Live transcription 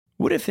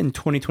What if in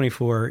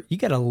 2024, you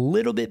got a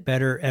little bit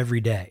better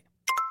every day?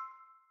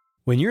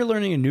 When you're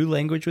learning a new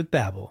language with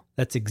Babbel,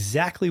 that's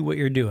exactly what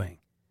you're doing.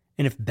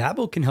 And if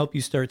Babbel can help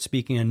you start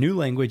speaking a new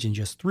language in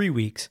just 3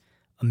 weeks,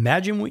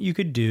 imagine what you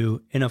could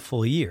do in a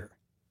full year.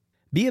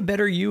 Be a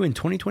better you in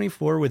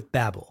 2024 with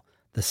Babbel,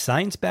 the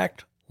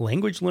science-backed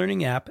language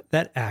learning app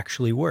that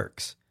actually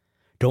works.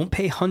 Don't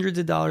pay hundreds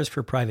of dollars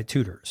for private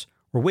tutors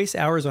or waste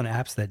hours on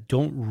apps that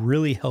don't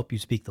really help you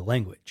speak the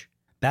language.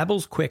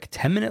 Babbel's quick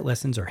 10-minute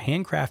lessons are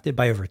handcrafted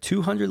by over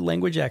 200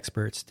 language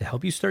experts to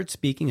help you start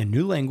speaking a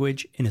new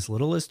language in as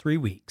little as 3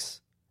 weeks.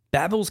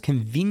 Babbel's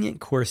convenient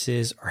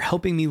courses are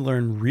helping me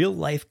learn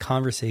real-life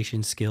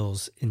conversation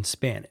skills in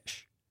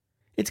Spanish.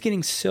 It's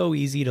getting so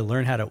easy to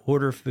learn how to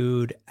order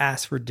food,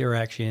 ask for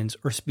directions,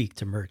 or speak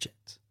to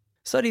merchants.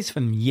 Studies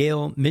from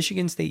Yale,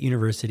 Michigan State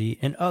University,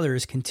 and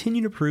others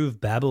continue to prove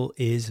Babbel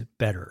is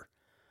better.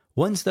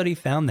 One study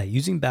found that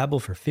using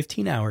Babbel for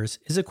 15 hours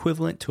is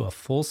equivalent to a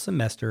full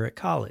semester at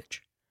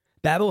college.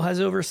 Babbel has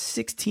over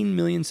 16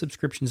 million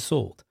subscriptions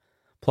sold.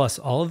 Plus,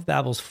 all of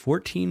Babbel's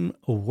 14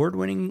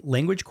 award-winning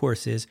language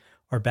courses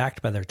are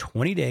backed by their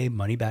 20-day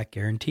money-back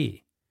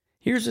guarantee.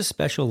 Here's a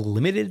special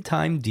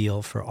limited-time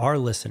deal for our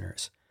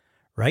listeners.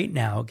 Right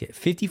now, get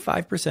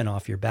 55%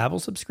 off your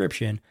Babbel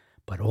subscription,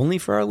 but only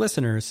for our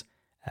listeners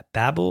at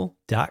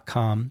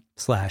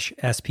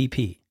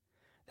babbel.com/SPP.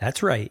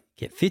 That's right.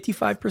 Get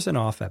 55%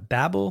 off at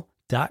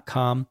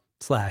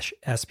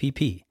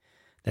babbel.com/SPP.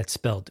 That's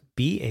spelled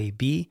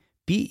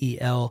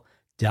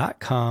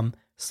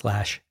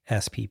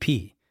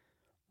BABBEL.com/SPP.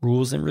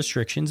 Rules and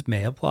restrictions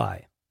may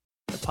apply.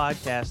 The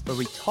podcast where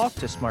we talk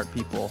to smart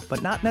people,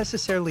 but not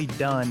necessarily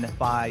done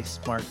by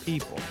smart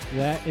people.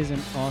 That is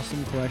an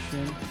awesome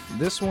question.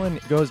 This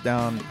one goes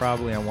down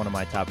probably on one of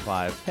my top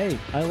 5. Hey,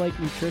 I like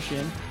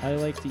nutrition. I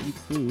like to eat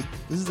food.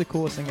 This is the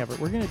coolest thing ever.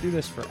 We're going to do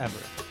this forever.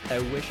 I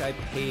wish I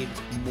paid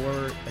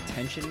more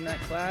attention in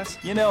that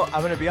class. You know, I'm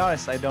going to be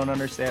honest, I don't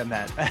understand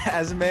that.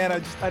 As a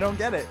man, I don't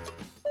get it.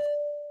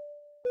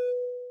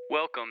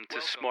 Welcome to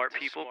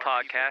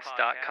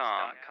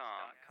smartpeoplepodcast.com.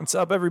 What's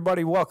up,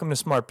 everybody? Welcome to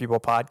Smart People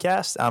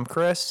Podcast. I'm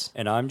Chris.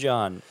 And I'm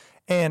John.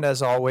 And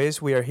as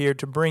always, we are here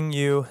to bring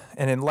you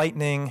an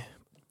enlightening...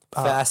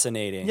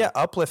 Fascinating.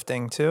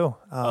 Uplifting, too.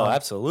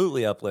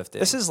 Absolutely uplifting.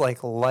 This is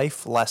like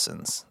life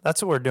lessons.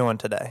 That's what we're doing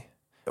today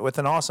with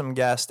an awesome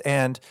guest.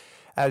 And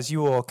as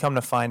you will come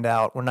to find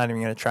out, we're not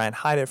even going to try and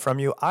hide it from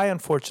you. I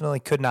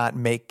unfortunately could not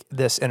make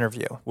this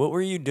interview. What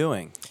were you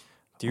doing?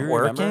 Do you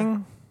Working?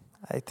 remember?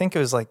 I think it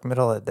was like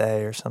middle of the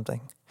day or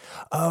something.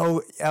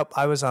 Oh, yep.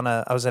 I was at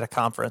a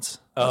conference.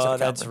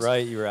 That's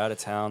right. You were out of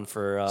town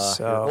for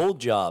your old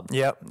job.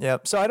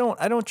 Yep. So I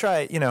don't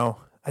try, I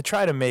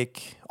try to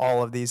make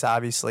all of these.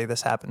 Obviously,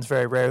 this happens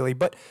very rarely,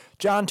 but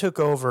John took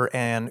over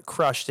and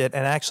crushed it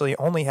and actually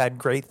only had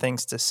great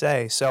things to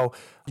say. So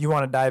you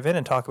want to dive in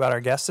and talk about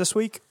our guest this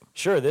week?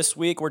 Sure. This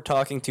week we're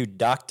talking to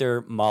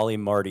Dr. Mollie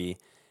Marti,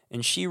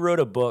 and she wrote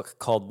a book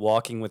called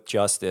Walking with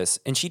Justice,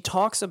 and she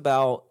talks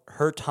about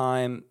her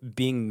time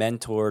being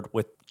mentored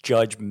with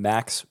Judge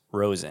Max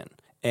Rosen.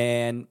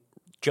 And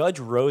Judge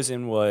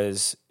Rosen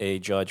was a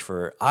judge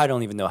for I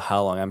don't even know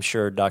how long. I'm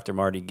sure Dr.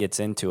 Marti gets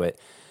into it.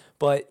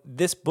 But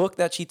this book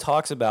that she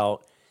talks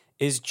about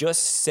is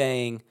just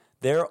saying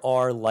there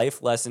are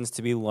life lessons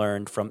to be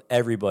learned from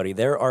everybody.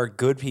 There are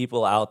good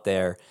people out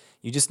there.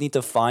 You just need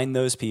to find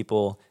those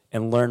people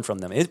and learn from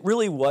them. It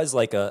really was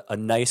like a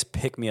nice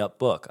pick-me-up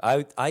book.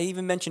 I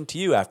even mentioned to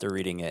you after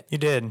reading it. You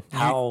did.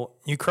 How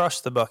you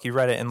crushed the book. You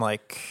read it in a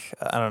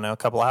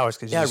couple hours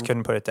because you just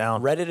couldn't put it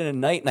down. Read it in a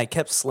night, and I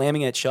kept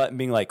slamming it shut and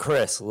being like,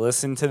 Chris,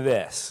 listen to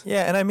this.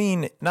 Yeah, and I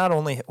mean, not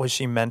only was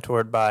she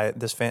mentored by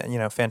this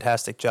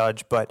fantastic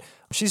judge, but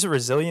she's a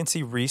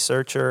resiliency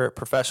researcher,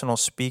 professional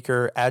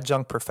speaker,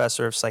 adjunct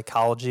professor of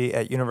psychology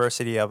at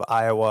University of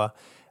Iowa.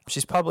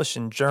 She's published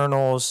in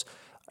journals.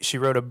 She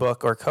wrote a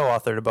book or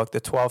co-authored a book, The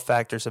 12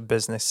 Factors of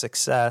Business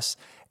Success.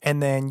 And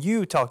then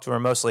you talked to her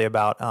mostly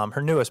about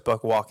her newest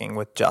book, Walking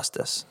with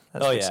Justice.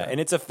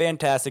 And it's a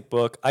fantastic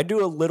book. I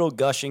do a little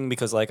gushing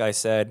because, like I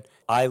said,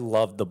 I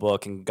loved the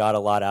book and got a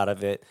lot out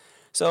of it.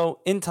 So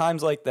in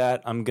times like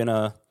that, I'm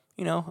gonna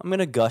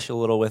gush a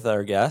little with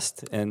our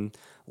guest and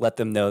let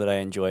them know that I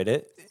enjoyed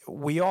it.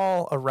 We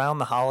all, around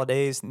the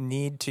holidays,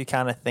 need to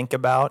kind of think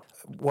about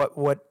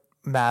what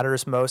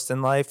matters most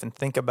in life and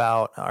think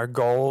about our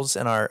goals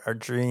and our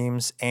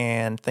dreams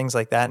and things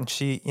like that. And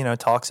she,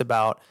 talks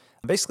about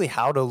basically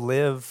how to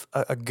live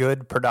a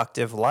good,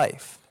 productive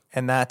life.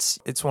 And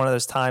it's one of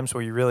those times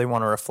where you really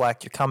want to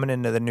reflect. You're coming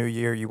into the new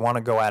year. You want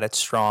to go at it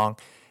strong.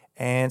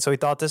 And so we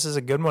thought this is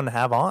a good one to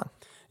have on.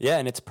 Yeah,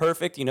 and it's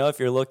perfect, if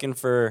you're looking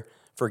for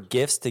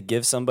gifts to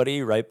give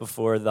somebody right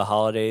before the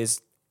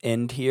holidays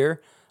end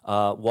here.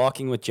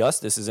 Walking with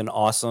Justice is an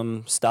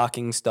awesome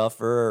stocking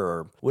stuffer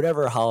or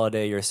whatever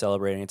holiday you're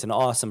celebrating. It's an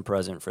awesome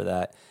present for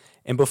that.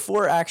 And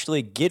before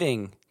actually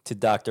getting to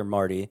Dr.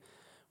 Marti,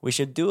 we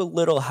should do a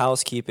little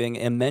housekeeping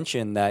and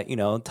mention that,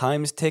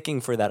 time's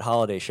ticking for that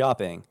holiday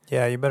shopping.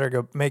 Yeah, you better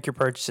go make your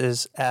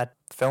purchases at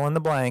fill in the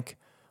blank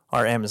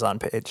our Amazon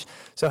page.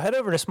 So head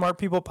over to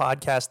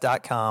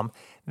smartpeoplepodcast.com.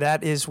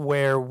 That is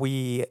where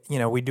we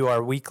do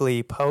our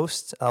weekly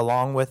posts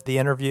along with the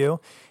interview.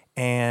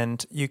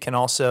 And you can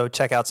also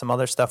check out some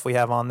other stuff we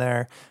have on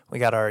there. We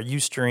got our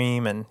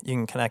Ustream, and you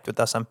can connect with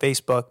us on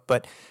Facebook.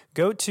 But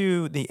go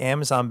to the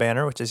Amazon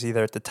banner, which is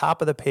either at the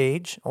top of the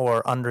page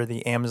or under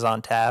the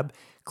Amazon tab.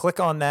 Click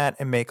on that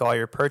and make all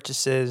your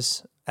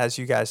purchases. As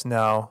you guys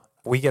know,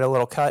 we get a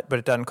little cut, but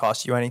it doesn't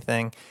cost you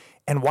anything.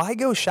 And why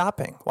go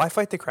shopping? Why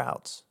fight the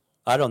crowds?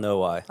 I don't know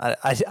why.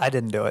 I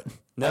didn't do it.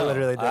 No, I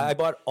literally didn't. I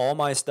bought all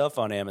my stuff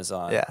on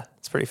Amazon. Yeah,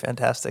 it's pretty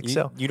fantastic.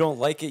 You don't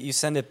like it, you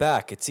send it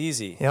back. It's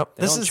easy. Yep.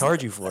 They don't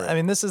charge you for it. I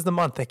mean, this is the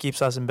month that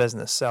keeps us in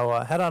business. So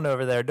head on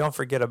over there. Don't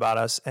forget about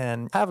us,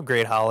 and have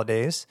great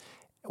holidays.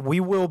 We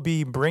will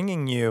be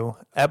bringing you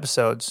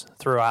episodes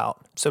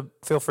throughout. So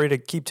feel free to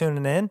keep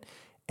tuning in,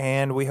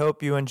 and we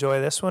hope you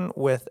enjoy this one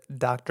with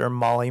Dr.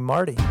 Mollie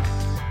Marti.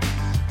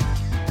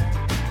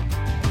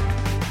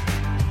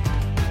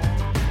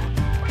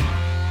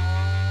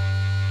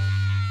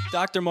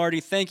 Dr.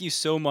 Marti, thank you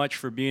so much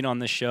for being on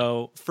the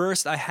show.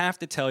 First, I have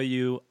to tell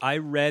you, I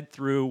read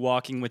through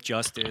Walking with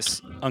Justice,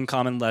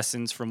 Uncommon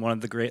Lessons from one of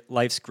the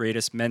life's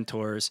greatest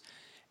mentors,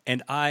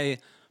 and I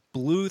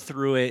blew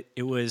through it.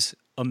 It was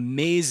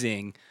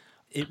amazing.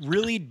 It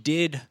really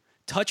did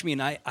touch me,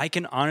 and I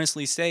can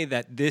honestly say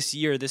that this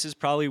year, this is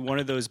probably one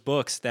of those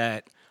books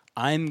that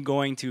I'm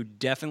going to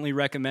definitely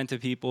recommend to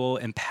people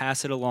and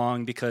pass it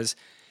along, because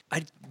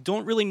I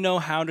don't really know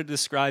how to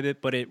describe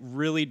it, but it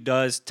really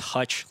does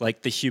touch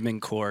like the human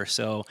core.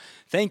 So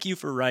thank you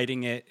for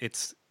writing it.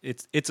 It's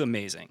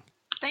amazing.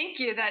 Thank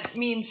you. That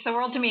means the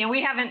world to me. And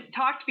we haven't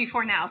talked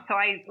before now, so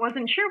I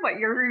wasn't sure what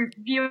your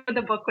review of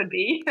the book would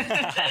be.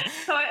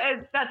 So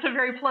that's a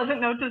very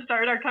pleasant note to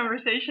start our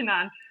conversation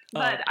on.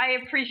 But I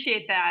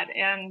appreciate that.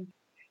 And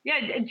yeah,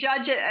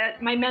 Judge,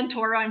 my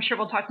mentor, I'm sure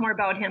we'll talk more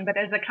about him, but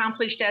as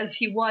accomplished as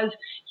he was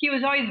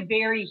always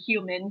very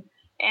human.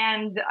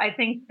 And I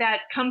think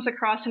that comes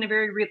across in a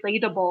very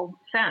relatable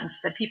sense,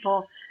 that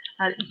people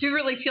do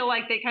really feel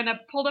like they kind of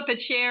pulled up a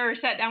chair or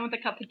sat down with a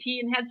cup of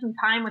tea and had some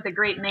time with a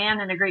great man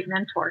and a great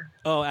mentor.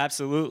 Oh,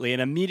 absolutely.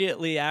 And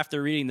immediately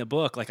after reading the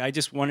book, I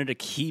just wanted to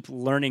keep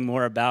learning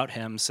more about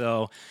him.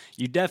 So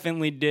you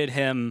definitely did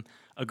him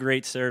a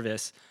great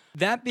service.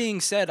 That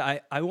being said,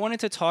 I wanted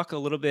to talk a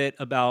little bit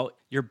about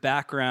your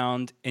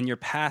background and your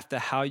path to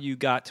how you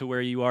got to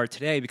where you are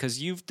today,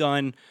 because you've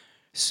done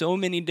so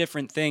many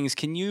different things.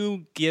 Can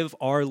you give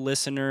our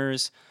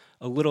listeners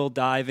a little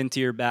dive into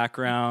your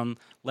background,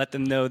 let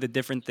them know the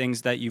different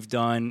things that you've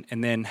done,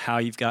 and then how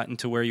you've gotten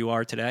to where you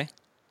are today?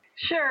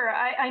 Sure.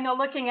 I know,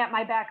 looking at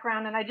my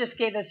background, and I just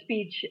gave a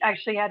speech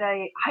actually at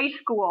a high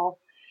school,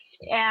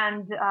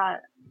 and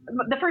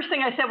the first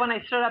thing I said when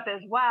I stood up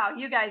is, wow,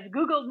 you guys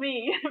Googled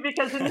me,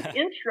 because in the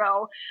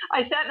intro,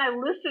 I sat and I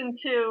listened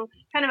to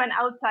kind of an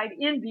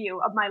outside-in view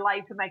of my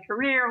life and my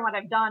career and what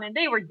I've done, and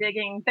they were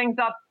digging things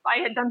up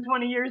I had done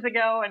 20 years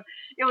ago, and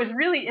it was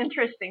really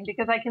interesting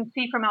because I can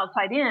see from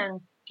outside in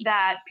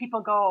that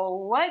people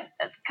go, what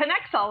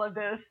connects all of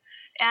this?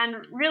 And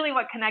really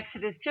what connects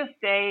it is just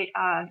a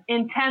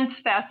intense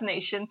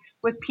fascination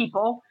with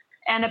people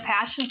and a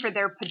passion for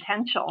their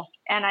potential.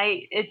 And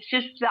it's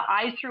just the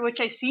eyes through which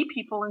I see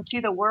people and see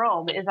the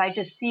world, is I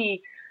just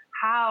see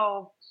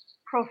how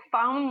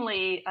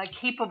profoundly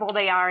capable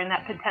they are in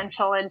that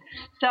potential. And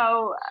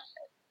so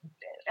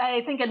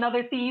I think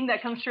another theme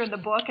that comes through in the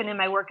book and in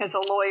my work as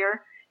a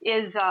lawyer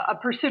is a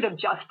pursuit of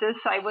justice.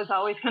 I was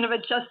always kind of a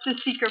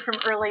justice seeker from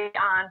early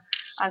on.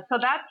 So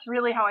that's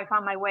really how I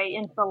found my way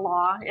into the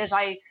law. As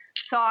I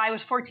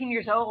was 14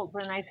 years old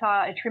when I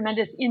saw a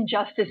tremendous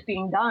injustice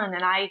being done,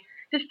 and I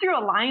just threw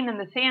a line in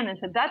the sand and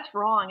said, that's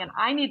wrong, and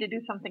I need to do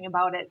something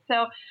about it.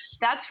 So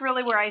that's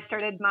really where I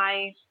started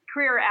my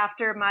career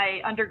after my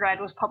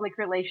undergrad, was public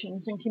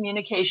relations and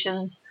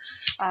communications.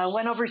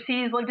 Went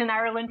overseas, lived in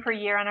Ireland for a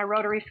year on a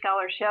Rotary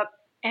scholarship,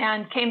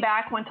 and came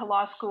back, went to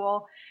law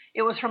school.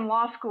 It was from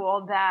law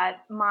school that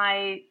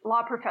my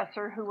law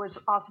professor, who was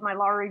also my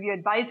law review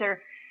advisor,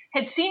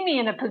 had seen me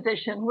in a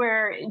position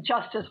where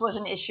justice was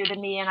an issue to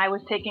me and I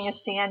was taking a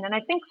stand. And I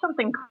think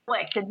something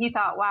clicked, and he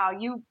thought, wow,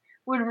 you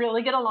would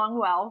really get along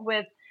well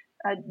with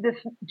this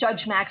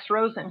Judge Max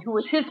Rosen, who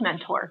was his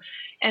mentor.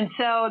 And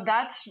so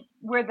that's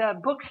where the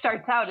book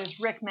starts out, is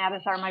Rick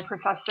Matazar, my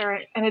professor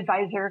and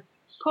advisor,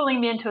 pulling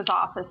me into his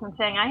office and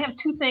saying, I have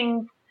two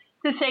things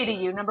to say to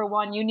you. Number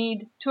one, you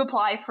need to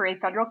apply for a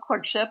federal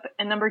clerkship.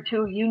 And number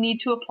two, you need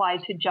to apply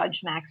to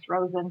Judge Max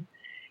Rosen.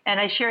 And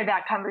I shared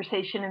that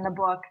conversation in the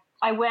book.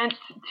 I went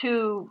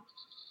to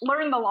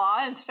learn the law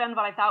and spend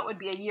what I thought would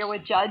be a year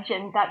with Judge,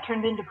 and that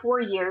turned into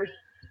 4 years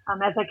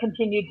as I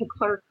continued to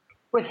clerk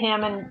with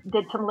him and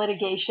did some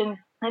litigation.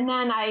 And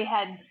then I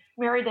had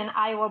married an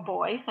Iowa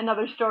boy,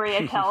 another story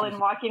I tell in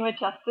Walking with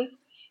Justice.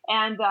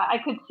 And I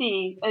could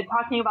see,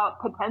 talking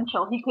about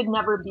potential, he could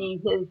never be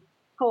his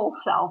full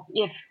self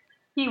if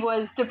he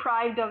was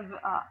deprived of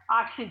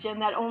oxygen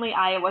that only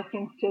Iowa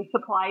seems to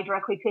supply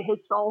directly to his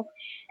soul.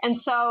 And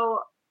so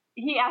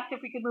he asked if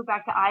we could move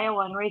back to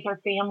Iowa and raise our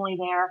family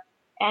there.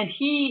 And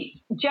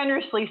he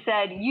generously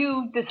said,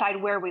 you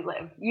decide where we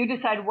live. You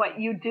decide what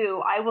you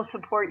do. I will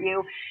support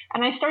you.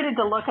 And I started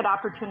to look at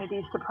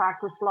opportunities to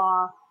practice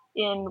law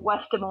in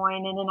West Des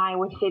Moines and in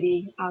Iowa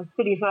City,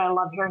 cities that I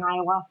love here in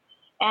Iowa.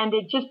 And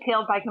it just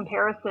paled by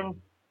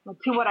comparison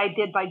to what I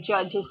did by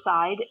judge's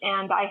side.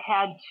 And I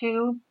had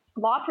two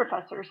law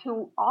professors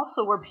who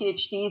also were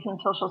PhDs in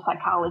social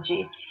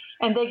psychology.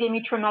 And they gave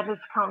me tremendous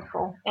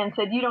counsel and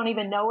said, you don't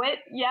even know it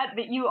yet,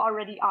 but you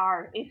already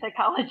are a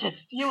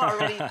psychologist. You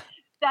already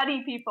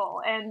study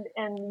people and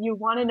you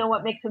want to know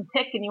what makes them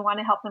tick and you want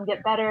to help them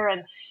get better.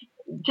 And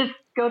just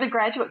go to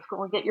graduate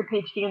school and get your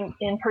PhD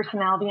in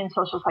personality and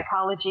social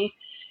psychology.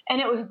 And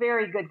it was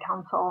very good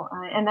counsel.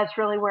 And that's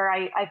really where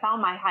I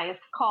found my highest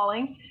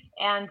calling.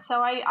 And so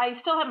I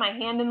still have my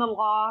hand in the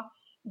law,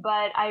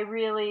 but I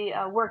really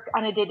work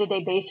on a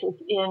day-to-day basis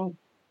in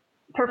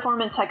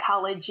performance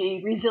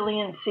psychology,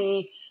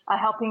 resiliency,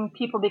 helping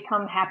people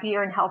become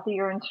happier and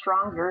healthier and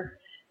stronger.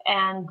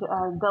 And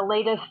the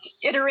latest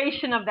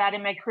iteration of that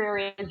in my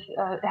career is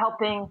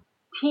helping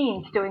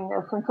teens doing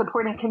this and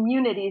supporting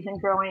communities and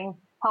growing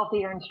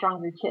healthier and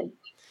stronger kids.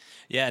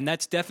 Yeah, and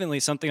that's definitely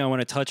something I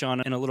want to touch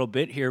on in a little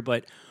bit here,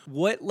 but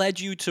what led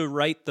you to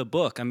write the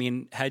book? I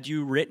mean, had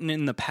you written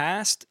in the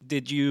past?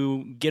 Did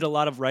you get a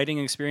lot of writing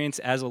experience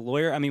as a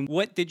lawyer? I mean,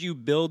 what did you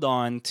build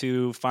on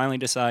to finally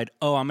decide,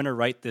 oh, I'm going to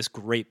write this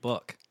great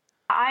book?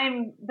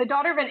 I'm the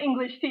daughter of an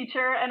English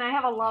teacher, and I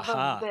have a love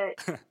of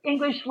the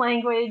English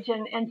language,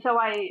 and so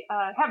I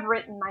have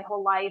written my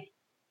whole life.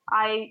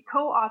 I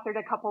co-authored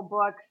a couple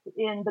books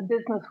in the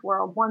business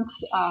world. Once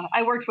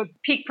I worked with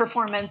peak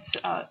performance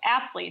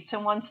athletes,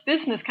 and once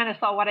business kind of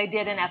saw what I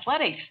did in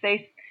athletics,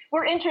 they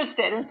were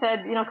interested and said,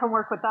 come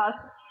work with us.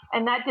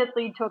 And that did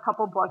lead to a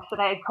couple books that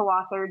I had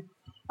co-authored.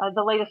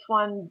 The latest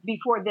one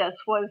before this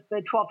was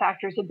the 12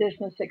 Factors of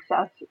Business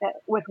Success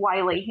with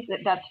Wiley.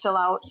 That's still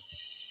out.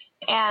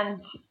 And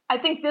I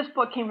think this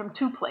book came from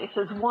two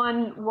places.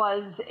 One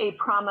was a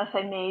promise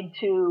I made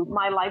to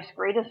my life's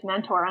greatest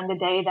mentor on the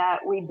day that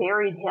we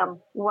buried him,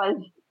 was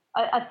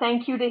a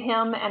thank you to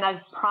him and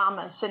a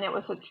promise. And it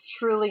was a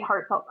truly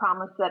heartfelt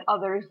promise that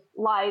others'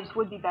 lives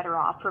would be better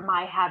off for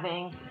my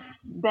having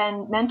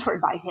been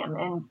mentored by him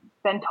and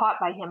been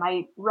taught by him.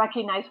 I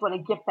recognized what a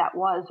gift that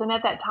was. And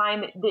at that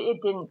time,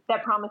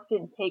 that promise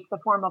didn't take the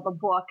form of a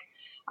book.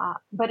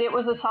 But it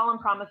was a solemn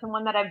promise and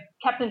one that I've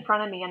kept in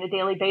front of me on a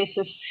daily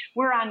basis.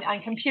 We're on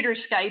computer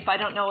Skype. I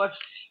don't know if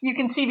you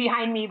can see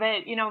behind me,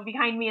 but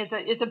behind me is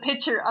a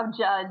picture of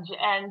Judge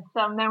and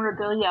some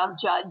memorabilia of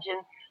Judge.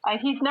 And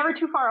he's never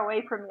too far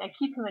away from me. I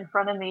keep him in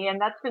front of me,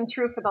 and that's been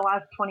true for the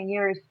last 20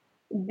 years.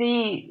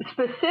 The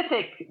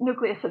specific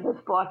nucleus of this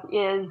book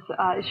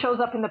shows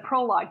up in the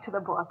prologue to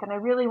the book, and I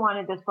really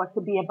wanted this book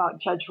to be about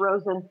Judge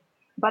Rosen.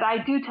 But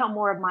I do tell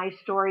more of my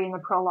story in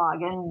the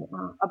prologue. And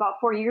about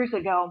 4 years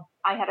ago,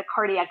 I had a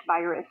cardiac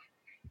virus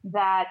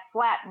that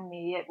flattened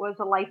me. It was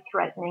a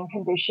life-threatening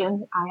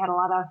condition. I had a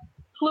lot of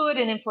fluid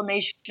and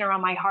inflammation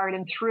around my heart.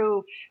 And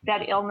through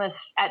that illness,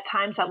 at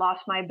times I lost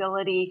my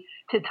ability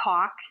to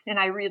talk. And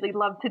I really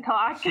love to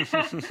talk.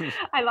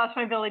 I lost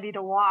my ability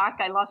to walk.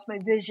 I lost my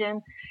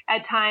vision.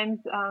 At times,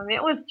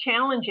 it was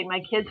challenging.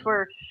 My kids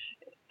were,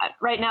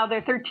 right now,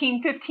 they're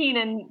 13, 15,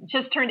 and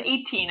just turned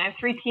 18. I have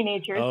 3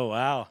 teenagers. Oh,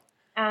 wow.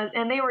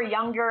 And they were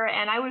younger,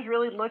 and I was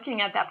really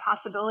looking at that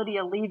possibility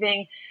of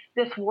leaving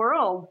this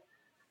world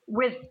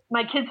with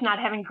my kids not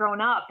having grown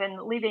up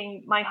and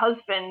leaving my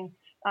husband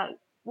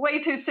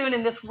way too soon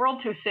in this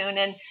world too soon.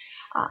 And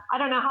I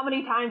don't know how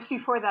many times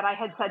before that I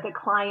had said to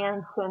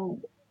clients,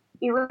 and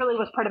it really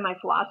was part of my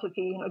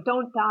philosophy,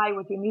 don't die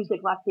with your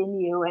music left in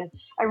you. And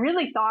I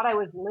really thought I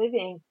was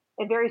living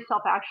a very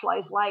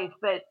self-actualized life,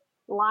 but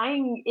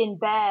lying in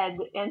bed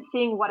and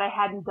seeing what I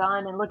hadn't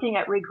done and looking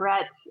at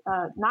regrets,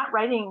 not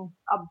writing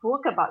a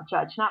book about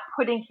Judge, not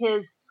putting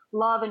his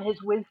love and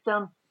his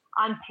wisdom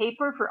on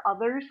paper for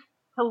others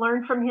to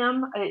learn from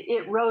him,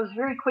 it rose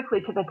very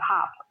quickly to the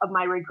top of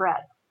my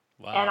regrets.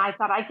 Wow. And I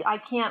thought, I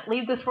can't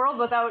leave this world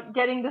without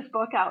getting this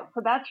book out.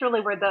 So that's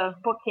really where the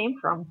book came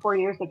from 4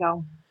 years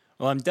ago.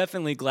 Well, I'm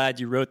definitely glad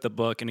you wrote the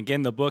book. And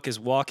again, the book is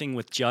Walking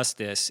with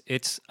Justice.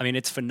 It's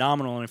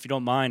phenomenal. And if you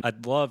don't mind,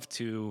 I'd love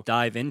to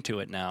dive into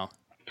it now.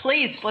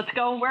 Please, let's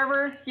go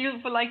wherever you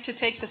would like to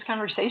take this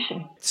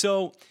conversation.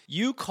 So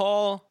you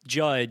call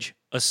Judge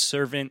a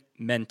servant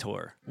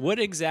mentor. What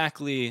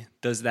exactly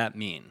does that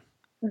mean?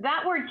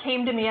 That word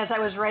came to me as I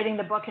was writing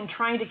the book and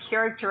trying to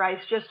characterize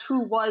just who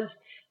was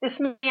this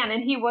man.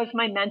 And he was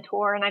my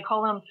mentor, and I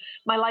call him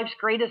my life's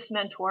greatest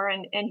mentor.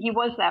 And he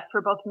was that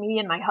for both me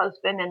and my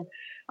husband and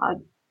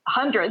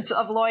hundreds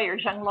of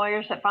lawyers, young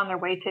lawyers that found their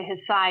way to his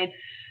side.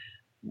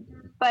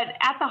 But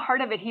at the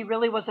heart of it, he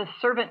really was a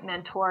servant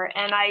mentor.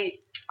 And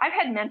I've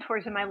had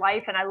mentors in my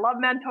life, and I love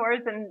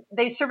mentors, and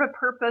they serve a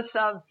purpose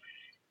of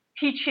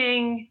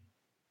teaching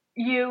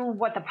you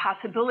what the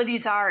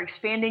possibilities are,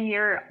 expanding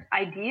your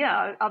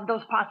idea of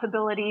those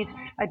possibilities,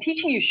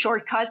 teaching you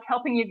shortcuts,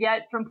 helping you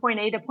get from point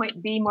A to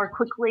point B more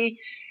quickly.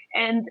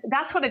 And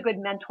that's what a good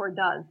mentor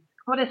does.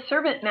 What a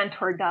servant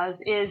mentor does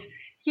is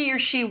he or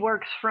she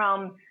works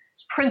from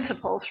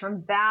principles,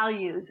 from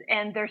values,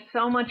 and they're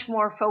so much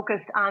more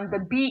focused on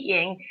the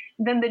being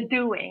than the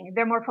doing.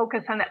 They're more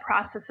focused on that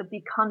process of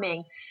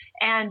becoming,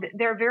 and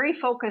they're very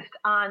focused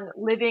on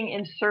living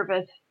in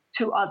service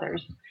to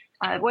others.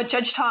 What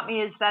Judge taught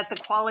me is that the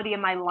quality of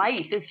my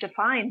life is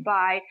defined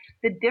by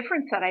the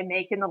difference that I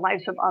make in the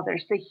lives of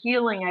others, the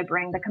healing I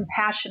bring, the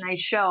compassion I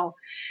show.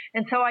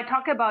 And so I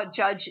talk about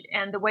Judge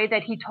and the way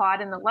that he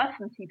taught and the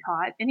lessons he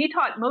taught. And he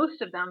taught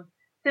most of them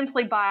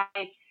simply by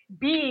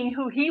being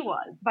who he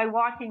was, by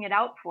walking it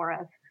out for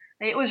us.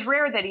 It was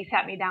rare that he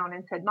sat me down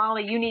and said,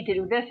 Mollie, you need to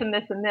do this and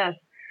this and this.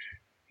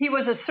 He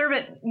was a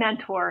servant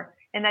mentor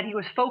in that he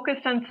was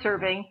focused on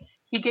serving.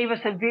 He gave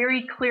us a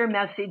very clear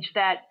message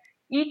that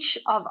each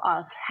of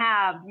us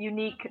have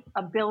unique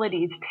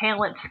abilities,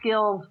 talent,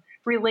 skills,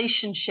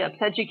 relationships,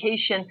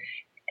 education.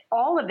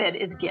 All of it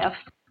is gift.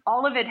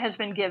 All of it has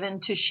been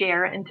given to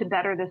share and to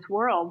better this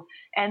world.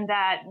 And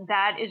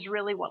that is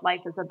really what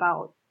life is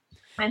about.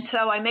 And so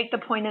I make the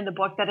point in the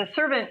book that a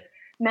servant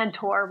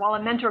mentor, while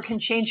a mentor can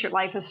change your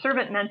life, a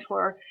servant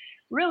mentor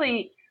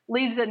really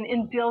leaves an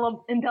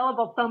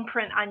indelible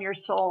thumbprint on your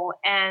soul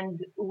and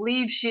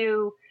leaves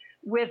you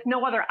with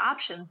no other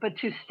option but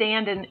to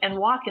stand and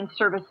walk in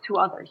service to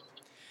others.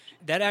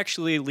 That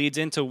actually leads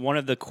into one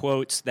of the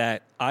quotes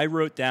that I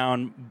wrote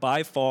down,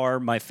 by far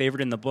my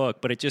favorite in the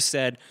book, but it just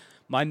said,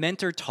 "My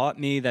mentor taught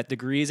me that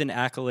degrees and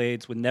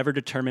accolades would never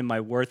determine my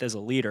worth as a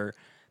leader.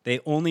 They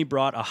only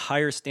brought a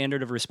higher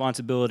standard of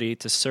responsibility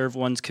to serve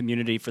one's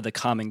community for the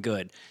common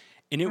good."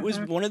 And it was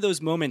one of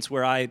those moments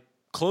where I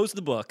closed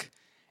the book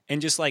and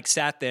just like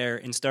sat there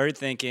and started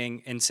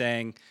thinking and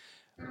saying,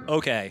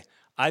 okay,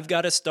 I've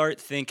got to start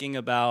thinking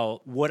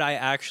about what I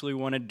actually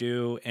want to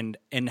do and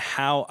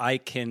how I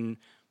can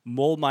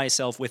mold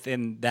myself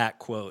within that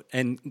quote.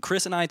 And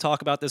Chris and I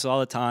talk about this all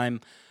the time.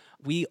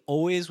 We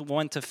always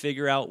want to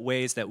figure out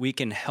ways that we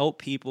can help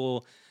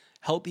people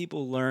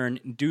learn,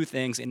 do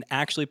things, and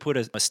actually put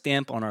a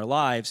stamp on our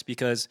lives,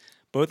 because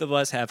both of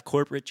us have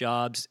corporate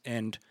jobs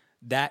and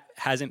that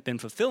hasn't been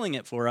fulfilling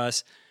it for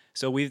us.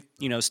 So we've,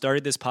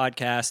 started this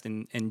podcast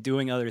and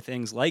doing other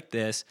things like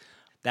this.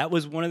 That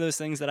was one of those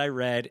things that I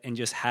read and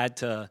just had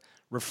to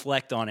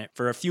reflect on it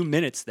for a few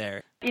minutes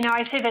there.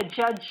 I say that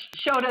Judge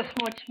showed us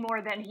much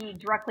more than he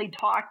directly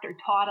talked or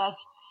taught us.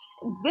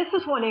 This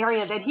is one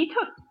area that he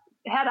took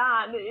head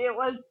on. It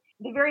was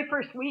the very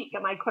first week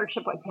of my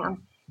clerkship with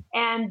him.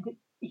 And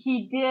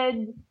he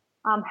did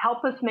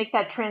help us make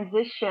that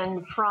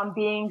transition from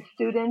being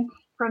students,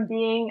 from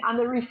being on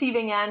the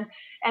receiving end.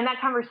 And that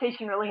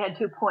conversation really had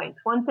 2 points.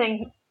 One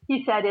thing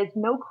he said is,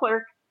 no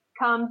clerk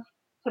comes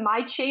to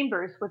my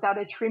chambers without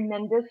a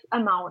tremendous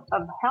amount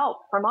of help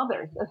from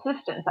others,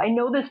 assistance. I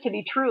know this to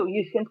be true.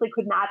 You simply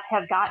could not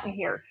have gotten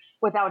here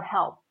without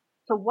help.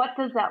 So what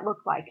does that look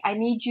like? I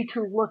need you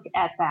to look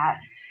at that.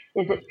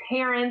 Is it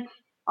parents,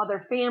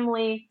 other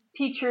family,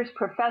 teachers,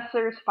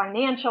 professors,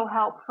 financial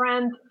help,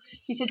 friends?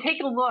 You should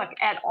take a look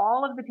at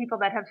all of the people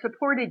that have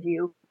supported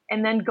you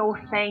and then go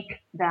thank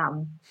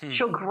them.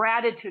 Show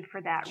gratitude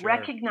for that. Sure.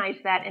 Recognize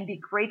that and be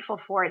grateful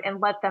for it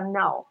and let them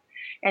know.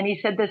 And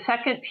he said the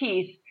second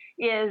piece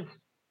is,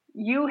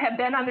 you have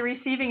been on the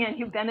receiving end,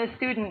 you've been a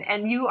student,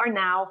 and you are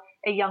now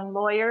a young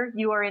lawyer.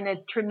 You are in a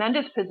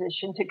tremendous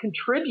position to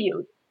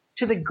contribute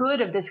to the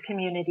good of this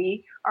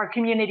community. Our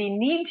community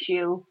needs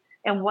you.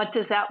 And what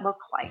does that look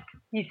like?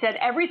 He said,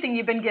 everything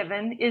you've been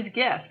given is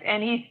gift.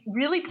 And he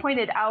really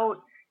pointed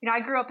out, I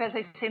grew up, as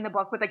I say in the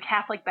book, with a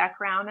Catholic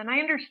background, and I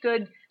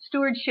understood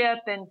stewardship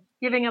and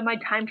giving of my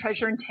time,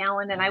 treasure, and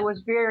talent. And I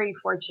was very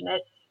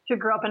fortunate to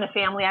grow up in a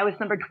family. I was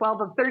number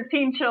 12 of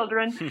 13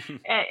 children,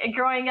 and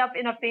growing up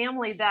in a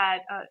family that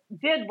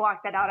did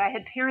walk that out. I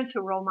had parents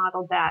who role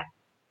modeled that.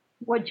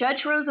 What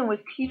Judge Rosen was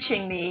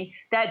teaching me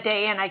that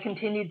day, and I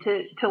continued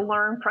to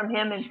learn from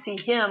him and see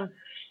him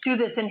do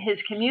this in his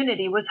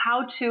community, was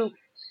how to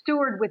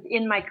steward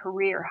within my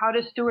career, how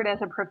to steward as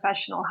a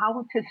professional,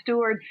 how to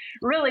steward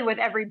really with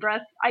every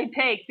breath I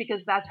take,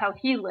 because that's how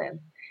he lived.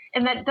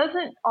 And that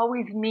doesn't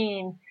always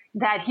mean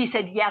that he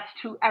said yes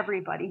to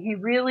everybody. He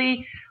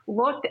really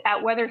looked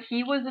at whether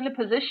he was in a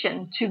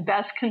position to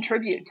best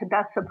contribute, to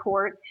best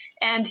support.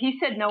 And he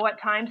said no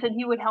at times, and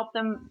he would help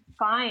them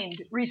find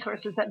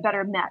resources that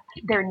better met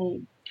their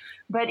needs.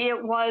 But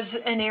it was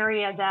an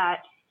area that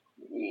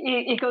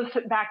it goes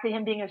back to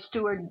him being a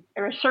steward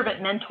or a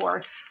servant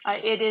mentor.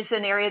 It is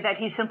an area that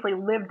he simply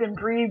lived and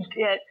breathed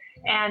it.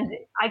 And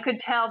I could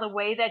tell the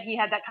way that he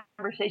had that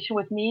conversation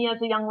with me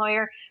as a young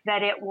lawyer,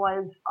 that it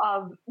was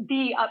of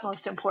the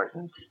utmost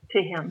importance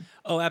to him.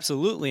 Oh,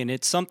 absolutely. And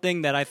it's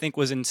something that I think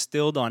was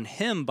instilled on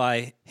him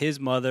by his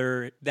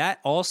mother. That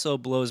also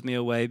blows me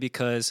away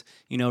because,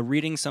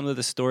 reading some of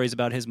the stories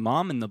about his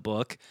mom in the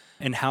book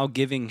and how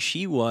giving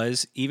she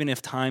was, even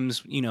if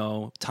times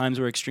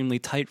were extremely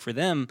tight for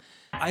them,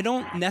 I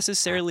don't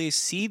necessarily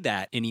see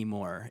that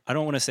anymore. I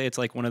don't want to say it's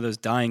like one of those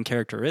dying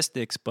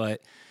characteristics,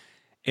 but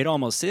it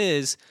almost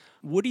is.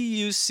 What do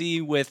you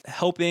see with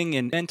helping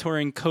and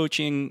mentoring,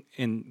 coaching,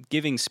 and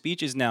giving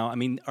speeches now? I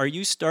mean, are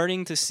you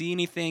starting to see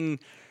anything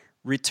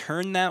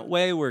return that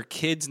way where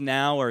kids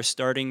now are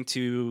starting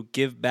to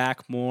give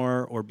back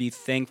more or be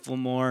thankful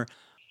more?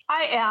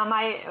 I am.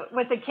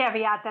 With the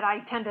caveat that I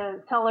tend to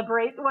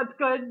celebrate what's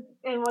good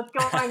and what's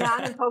going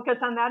on and focus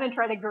on that and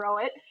try to grow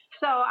it.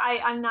 So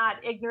I'm not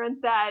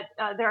ignorant that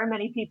there are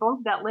many people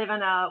that live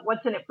in a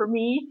what's in it for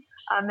me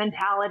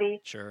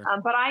mentality. Sure.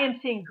 But I am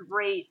seeing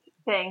great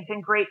things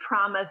and great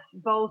promise,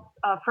 both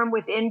from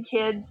within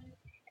kids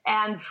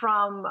and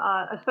from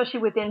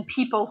especially within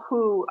people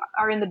who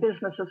are in the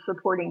business of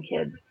supporting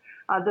kids.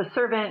 The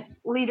servant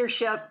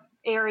leadership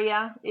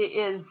area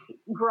is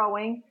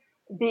growing.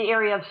 The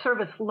area of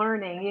service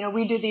learning,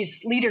 we do these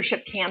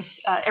leadership camps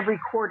every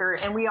quarter,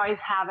 and we always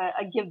have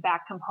a give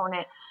back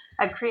component.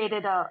 I've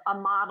created a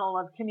model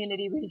of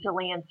community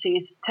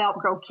resiliencies to help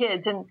grow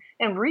kids,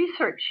 and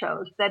research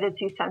shows that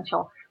it's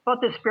essential. Both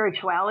the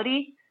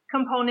spirituality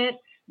component,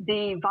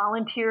 the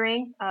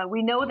volunteering.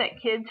 We know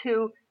that kids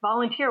who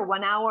volunteer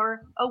 1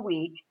 hour a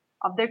week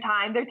of their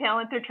time, their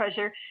talent, their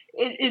treasure,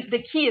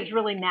 the key is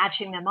really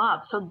matching them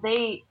up so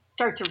they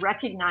start to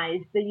recognize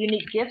the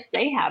unique gifts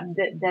they have,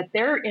 that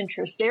their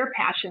interests, their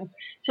passions.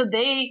 So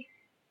they,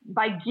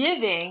 by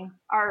giving,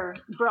 are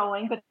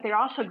growing, but they're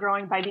also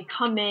growing by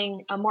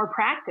becoming more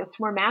practiced,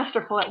 more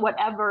masterful at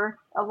whatever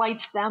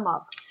lights them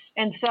up.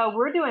 And so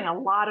we're doing a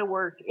lot of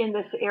work in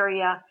this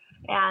area,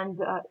 and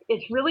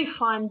it's really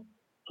fun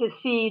to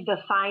see the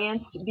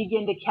science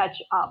begin to catch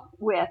up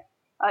with,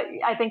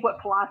 I think,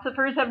 what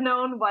philosophers have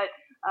known, what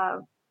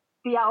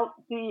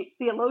the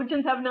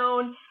theologians have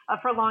known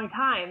for a long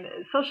time.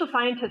 Social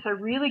scientists are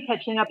really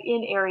catching up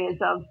in areas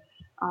of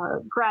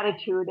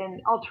gratitude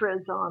and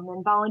altruism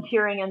and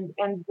volunteering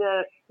and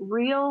the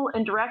real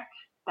and direct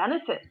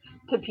benefits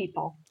to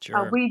people.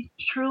 Sure. We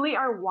truly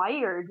are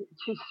wired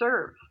to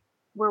serve.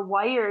 We're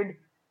wired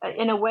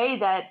in a way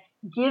that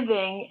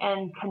giving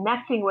and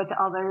connecting with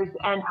others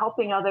and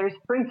helping others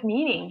brings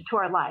meaning to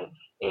our lives.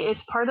 It's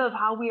part of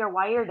how we are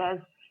wired as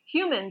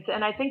humans.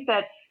 And I think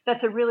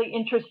that's a really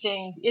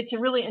interesting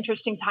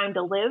time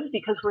to live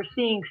because we're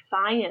seeing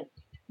science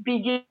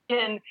begin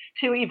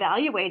to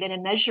evaluate it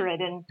and measure it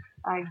and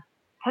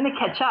kind of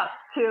catch up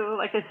to,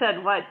 like I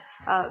said, what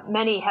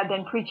many have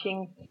been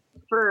preaching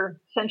for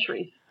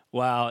centuries.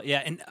 Wow.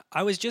 Yeah. And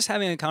I was just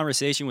having a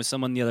conversation with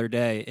someone the other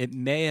day. It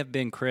may have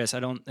been Chris. I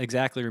don't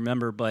exactly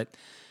remember, but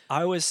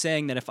I was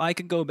saying that if I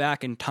could go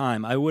back in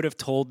time, I would have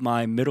told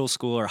my middle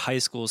school or high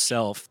school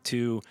self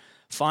to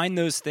find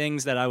those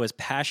things that I was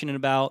passionate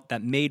about,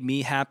 that made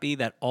me happy,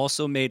 that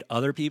also made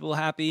other people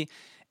happy,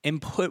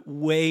 and put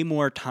way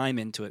more time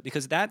into it.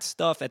 Because that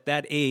stuff at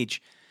that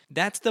age,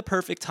 that's the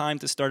perfect time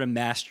to start a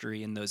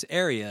mastery in those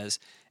areas.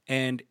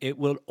 And it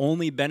will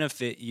only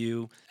benefit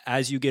you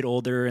as you get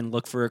older and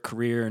look for a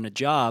career and a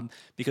job,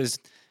 because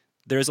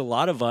there's a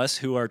lot of us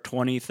who are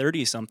 20,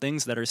 30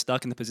 somethings that are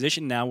stuck in the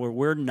position now where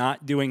we're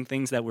not doing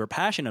things that we're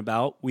passionate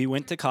about. We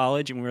went to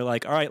college and we were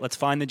like, all right, let's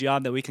find the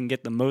job that we can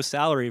get the most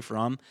salary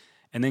from,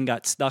 and then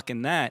got stuck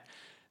in that.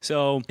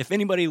 So if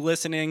anybody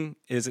listening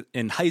is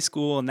in high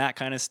school and that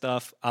kind of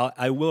stuff,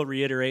 I will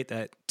reiterate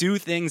that do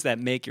things that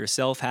make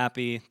yourself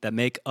happy, that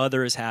make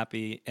others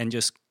happy, and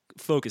just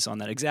focus on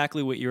that.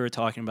 Exactly what you were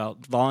talking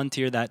about.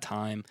 Volunteer that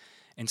time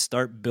and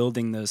start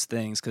building those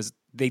things, because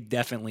they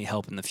definitely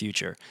help in the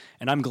future.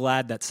 And I'm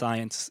glad that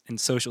science and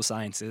social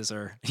sciences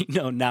are,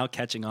 now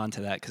catching on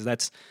to that, because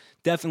that's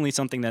definitely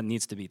something that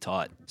needs to be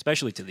taught,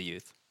 especially to the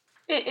youth.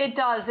 It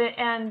does.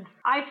 And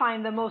I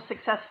find the most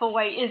successful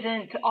way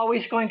isn't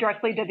always going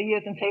directly to the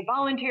youth and say,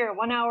 volunteer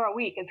 1 hour a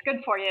week. It's good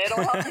for you.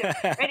 It'll help you.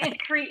 Right?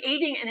 It's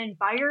creating an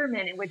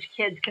environment in which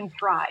kids can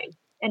thrive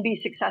and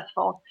be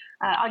successful.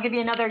 I'll give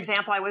you another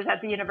example. I was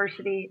at the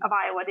University of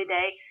Iowa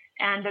today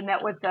and I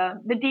met with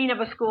the dean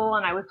of a school,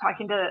 and I was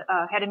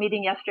had a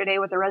meeting yesterday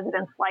with the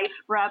residence life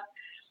rep.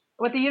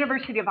 What the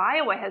University of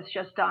Iowa has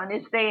just done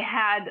is they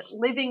had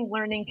living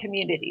learning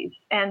communities,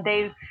 and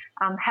they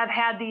have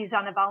had these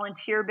on a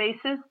volunteer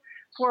basis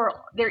for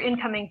their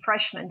incoming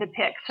freshmen to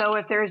pick. So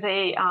if there's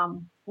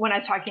when I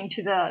was talking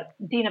to the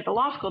dean of the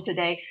law school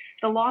today,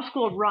 the law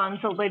school runs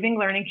a living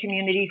learning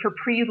community for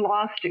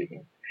pre-law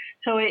students.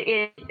 So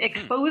it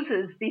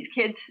exposes these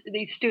kids,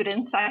 these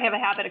students. I have a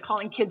habit of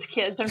calling kids.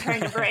 I'm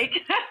trying to break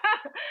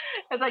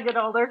as I get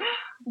older.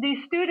 These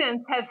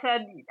students have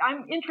said,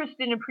 I'm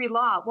interested in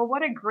pre-law. Well,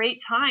 what a great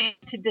time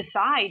to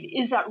decide,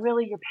 is that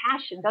really your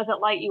passion? Does it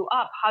light you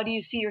up? How do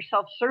you see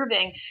yourself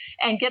serving?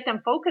 And get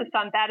them focused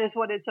on that is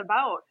what it's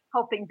about,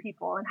 helping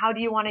people. And how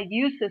do you want to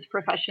use this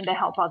profession to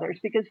help others?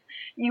 Because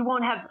you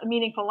won't have a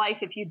meaningful life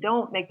if you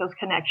don't make those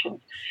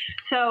connections.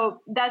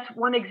 So that's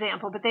one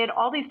example. But they had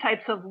all these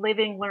types of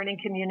living learning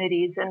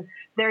communities. And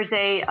there's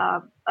a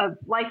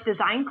life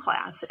design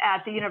class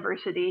at the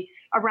university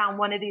around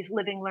one of these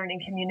living learning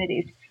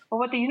communities. Well,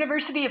 what the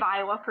University of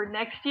Iowa for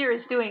next year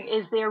is doing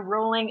is they're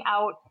rolling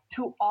out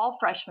to all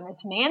freshmen.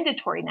 It's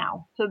mandatory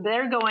now. So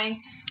they're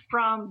going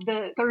from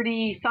the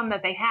 30 some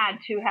that they had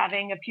to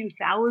having a few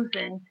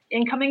thousand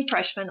incoming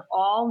freshmen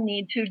all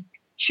need to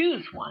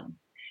choose one.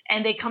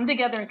 and they come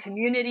together in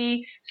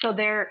community. So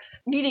they're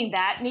meeting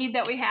that need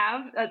that we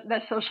have, the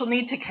social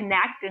need to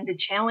connect and to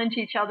challenge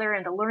each other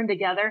and to learn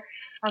together.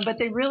 But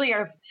they really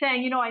are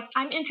saying,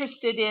 I'm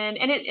interested in,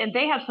 and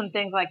they have some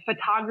things like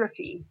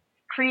photography,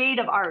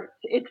 creative arts.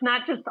 It's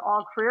not just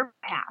all career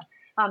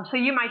paths. So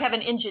you might have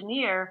an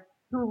engineer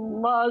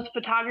who loves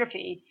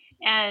photography,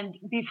 and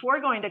before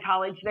going to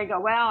college, they go,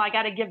 well, I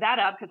got to give that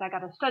up because I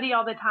got to study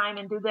all the time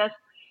and do this.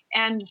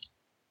 And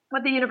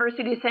what the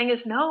university is saying is,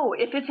 no,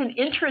 if it's an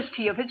interest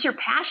to you, if it's your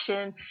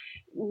passion,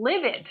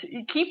 live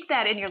it, keep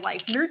that in your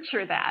life,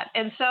 nurture that.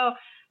 And so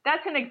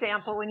that's an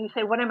example when you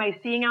say, what am I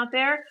seeing out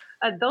there?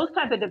 Those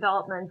type of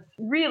developments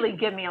really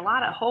give me a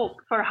lot of hope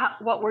for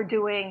what we're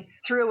doing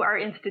through our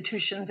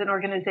institutions and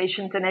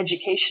organizations and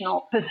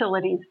educational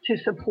facilities to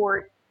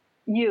support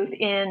youth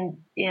in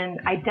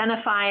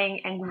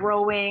identifying and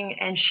growing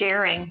and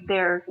sharing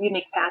their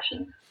unique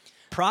passions.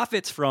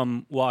 Profits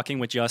from Walking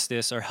with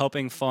Justice are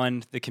helping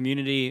fund the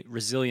Community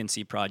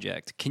Resiliency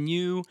Project. Can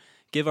you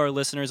give our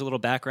listeners a little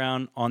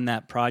background on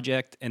that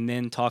project and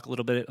then talk a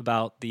little bit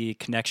about the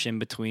connection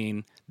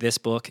between this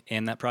book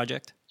and that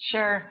project?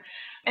 Sure.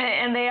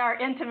 And they are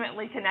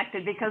intimately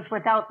connected, because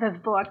without this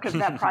book,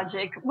 that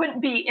project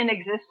wouldn't be in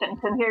existence.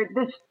 And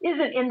this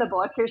isn't in the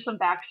book. Here's some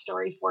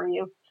backstory for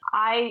you.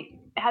 I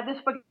had this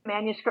book in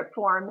manuscript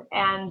form,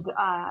 and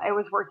I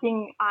was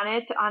working on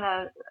it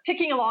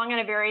ticking along on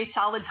a very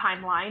solid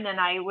timeline,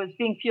 and I was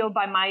being fueled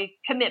by my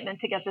commitment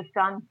to get this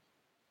done.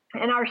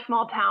 And our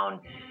small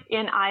town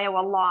in Iowa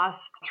lost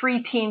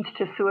 3 teens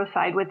to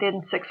suicide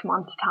within 6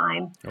 months'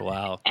 time. Oh,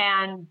 wow.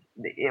 And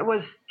it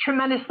was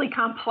tremendously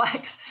complex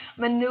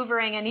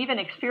maneuvering and even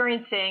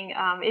experiencing.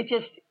 It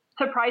just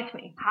surprised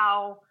me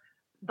how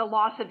the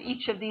loss of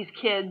each of these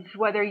kids,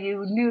 whether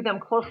you knew them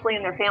closely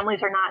and their families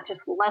or not,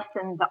 just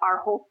lessened our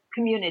whole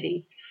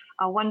community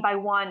one by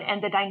one,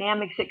 and the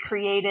dynamics it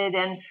created,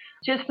 and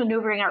just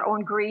maneuvering our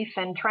own grief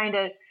and trying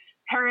to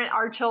parent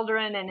our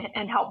children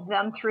and help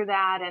them through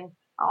that. And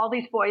all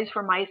these boys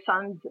were my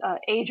son's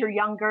age or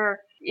younger,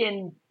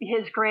 in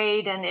his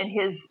grade and in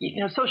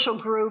his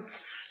social group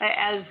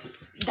as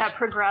that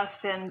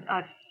progressed. And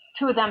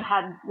 2 of them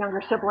had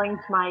younger siblings,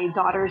 my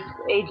daughter's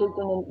ages,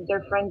 and in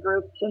their friend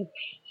groups. And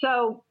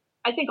so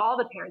I think all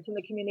the parents in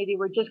the community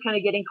were just kind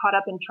of getting caught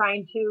up in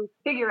trying to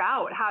figure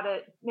out how to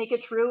make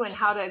it through and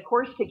how to, of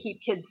course, to keep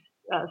kids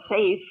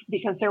safe,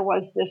 because there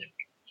was this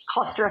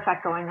cluster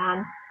effect going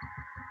on.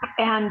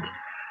 And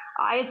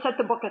I had set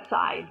the book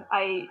aside.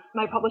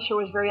 My publisher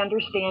was very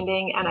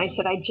understanding, and I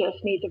said, I just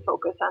need to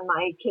focus on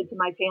my kids and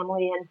my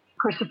family. And of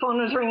course, the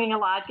phone was ringing a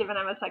lot, given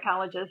I'm a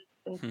psychologist,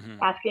 and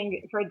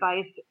asking for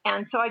advice.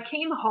 And so I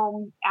came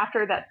home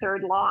after that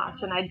 3rd loss,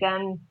 and I'd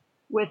been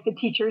with the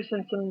teachers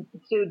and some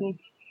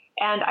students,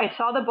 and I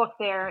saw the book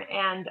there,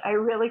 and I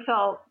really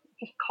felt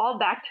just called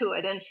back to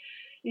it. And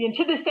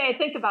to this day, I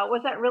think about,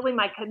 was that really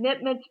my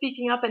commitment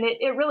speaking up? And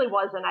it really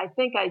wasn't. I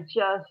think I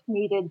just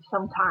needed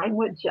some time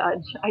with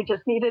Judge. I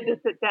just needed to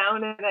sit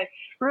down, and I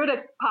brewed a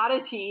pot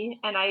of tea,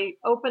 and I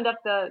opened up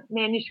the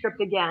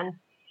manuscript again.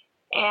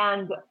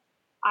 And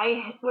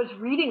I was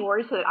reading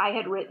words that I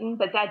had written,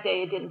 but that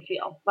day it didn't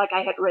feel like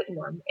I had written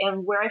them.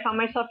 And where I found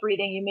myself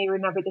reading, you may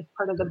remember this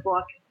part of the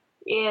book,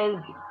 is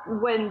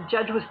when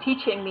Judge was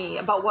teaching me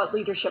about what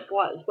leadership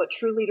was, what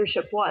true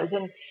leadership was.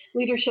 And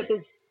leadership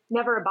is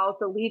never about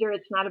the leader.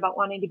 It's not about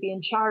wanting to be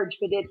in charge,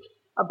 but it's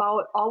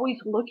about always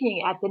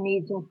looking at the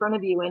needs in front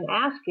of you and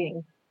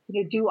asking,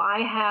 do I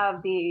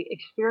have the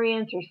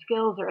experience or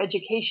skills or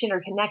education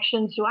or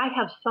connections? Do I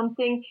have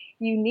something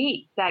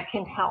unique that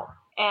can help?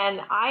 And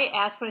I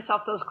asked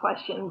myself those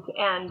questions,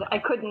 and I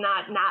could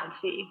not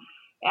see,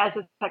 as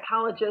a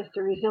psychologist,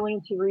 a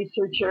resiliency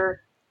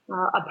researcher,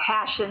 a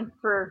passion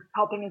for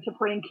helping and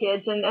supporting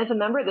kids, and as a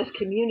member of this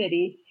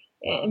community,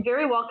 and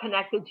very well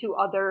connected to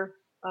other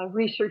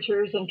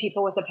researchers and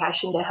people with a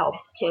passion to help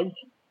kids,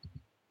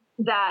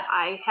 that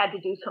I had to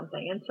do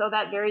something. And so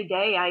that very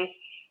day, I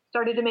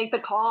started to make the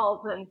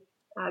calls and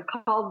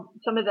called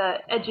some of the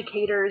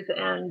educators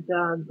and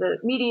the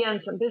media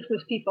and some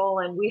business people.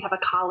 And we have a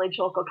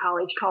local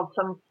college, called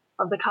some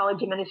of the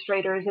college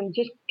administrators, and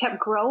just kept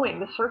growing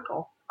the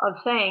circle of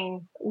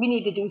saying, we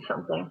need to do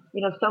something.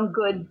 Some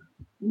good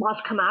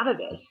must come out of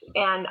this.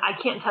 And I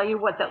can't tell you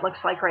what that looks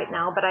like right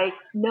now, but I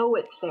know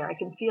it's there. I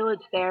can feel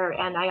it's there.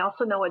 And I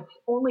also know it's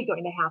only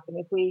going to happen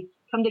if we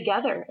come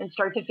together and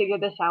start to figure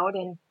this out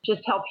and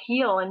just help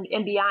heal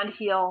and beyond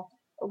heal,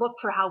 look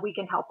for how we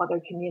can help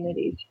other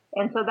communities.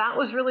 And so that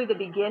was really the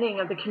beginning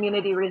of the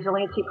Community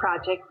Resiliency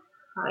Project.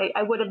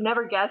 I would have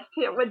never guessed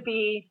it would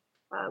be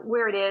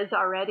where it is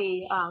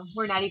already.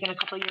 We're not even a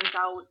couple of years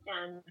out,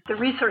 and the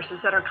resources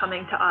that are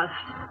coming to us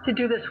to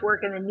do this work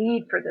and the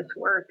need for this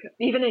work,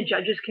 even in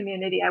Judge's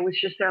community. I was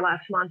just there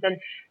last month, and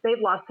they've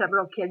lost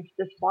several kids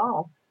this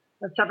fall,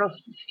 several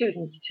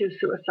students to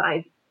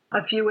suicide,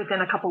 a few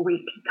within a couple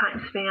week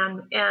time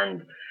span.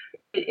 And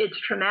it's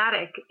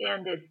traumatic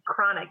and it's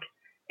chronic.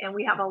 And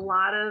we have a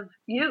lot of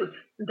youth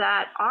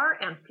that are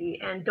empty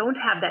and don't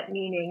have that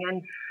meaning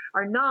and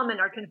are numb and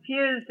are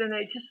confused, and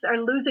they just are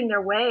losing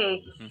their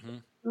way.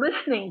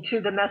 listening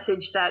to the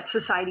message that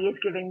society is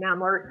giving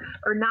them, or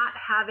not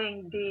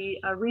having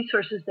the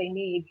resources they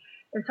need.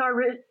 And so our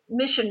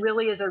mission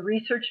really is a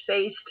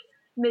research-based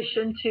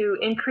mission to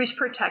increase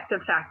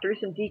protective factors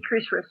and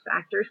decrease risk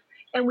factors.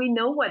 And we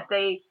know what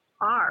they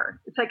are.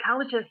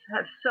 Psychologists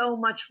have so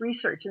much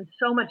research and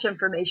so much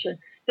information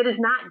that is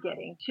not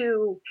getting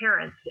to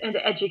parents and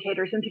to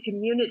educators and to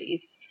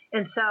communities.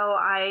 And so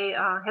I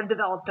have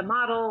developed a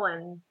model,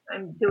 and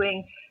I'm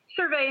doing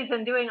surveys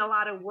and doing a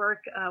lot of work.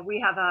 We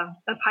have a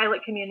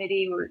pilot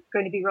community. We're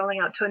going to be rolling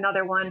out to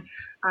another one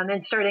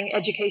and starting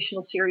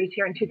educational series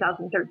here in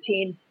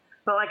 2013.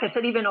 But like I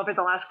said, even over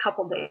the last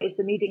couple of days,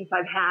 the meetings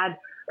I've had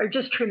are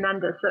just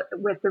tremendous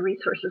with the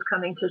resources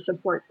coming to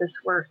support this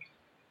work.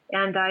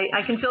 And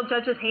I can feel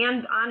Judge's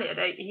hand on it.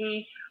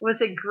 He was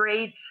a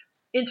great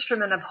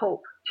instrument of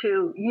hope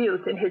to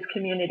youth in his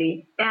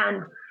community.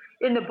 And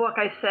in the book,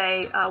 I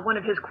say one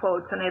of his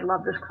quotes, and I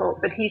love this quote,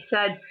 but he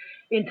said,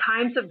 "In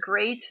times of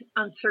great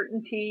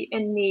uncertainty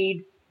and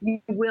need,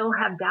 you will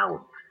have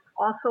doubts,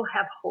 also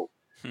have hope,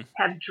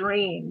 have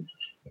dreams."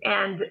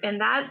 And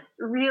that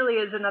really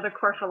is another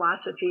core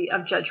philosophy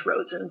of Judge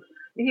Rosen's.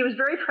 He was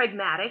very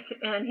pragmatic,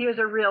 and he was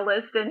a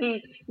realist, and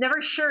he never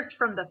shirked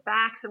from the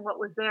facts and what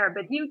was there,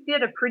 but he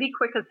did a pretty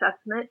quick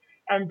assessment,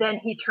 and then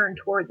he turned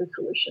toward the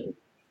solution.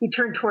 He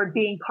turned toward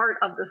being part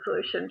of the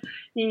solution.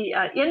 He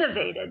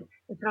innovated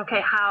and said,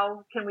 okay,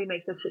 how can we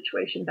make this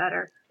situation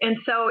better? And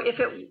so if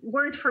it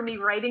weren't for me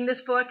writing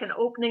this book and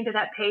opening to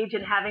that page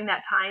and having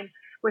that time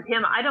with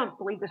him, I don't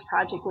believe this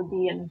project would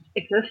be in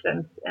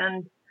existence.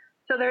 And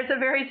so there's a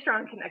very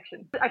strong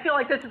connection. I feel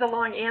like this is a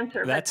long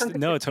answer. That's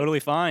totally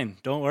fine.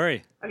 Don't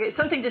worry. Okay,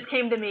 something just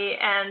came to me,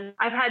 and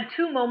I've had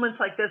two moments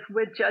like this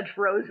with Judge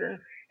Rosen.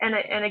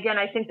 And again,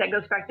 I think that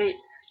goes back to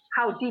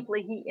how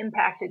deeply he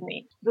impacted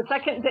me. The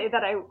second day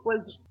that I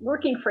was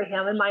working for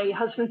him and my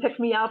husband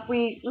picked me up,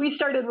 we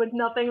started with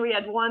nothing. We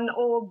had one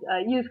old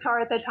used car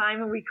at the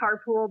time, and we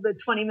carpooled the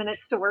 20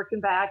 minutes to work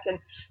and back. And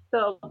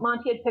so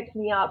Monty had picked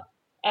me up,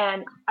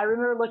 and I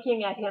remember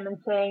looking at him and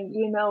saying,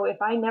 you know, if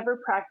I never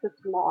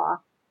practiced law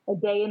a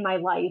day in my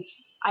life,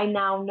 I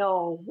now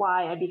know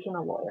why I became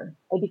a lawyer.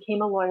 I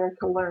became a lawyer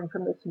to learn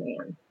from this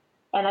man.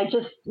 And I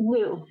just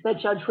knew that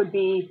Judge would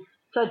be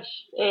such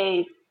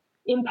a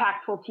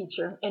impactful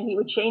teacher, and he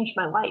would change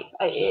my life.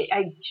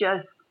 I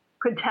just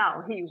could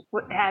tell he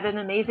had an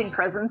amazing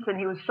presence, and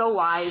he was so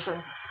wise,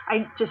 and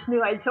I just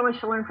knew I had so much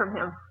to learn from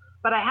him.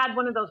 But I had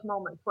one of those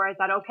moments where I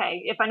thought,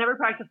 okay, if I never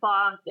practiced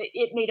law,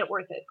 it made it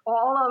worth it.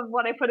 All of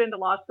what I put into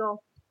law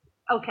school,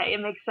 okay, it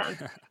makes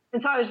sense.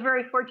 And so I was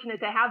very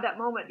fortunate to have that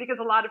moment, because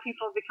a lot of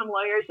people become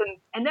lawyers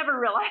and never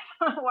realize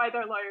why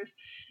they're lawyers.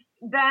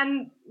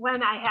 Then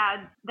when I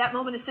had that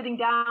moment of sitting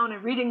down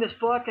and reading this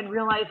book and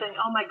realizing,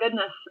 oh my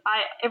goodness,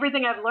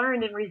 everything I've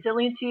learned in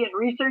resiliency and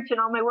research and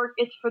all my work,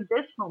 it's for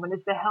this moment.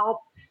 It's to help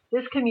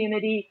this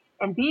community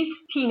and these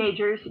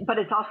teenagers, but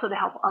it's also to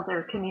help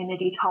other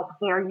communities help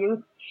their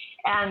youth.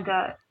 And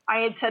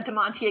I had said to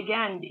Monty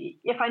again,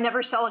 if I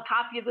never sell a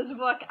copy of this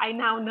book, I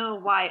now know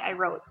why I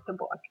wrote the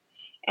book.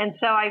 And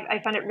so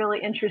I find it really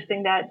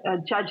interesting that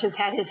Judge has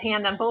had his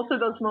hand on both of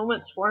those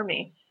moments for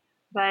me.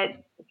 But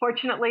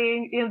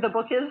fortunately, you know, the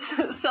book is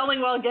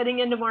selling well, getting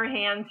into more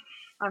hands,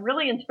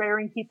 really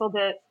inspiring people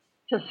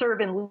to serve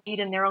and lead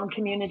in their own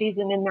communities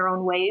and in their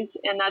own ways.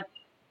 And that's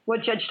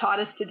what Judge taught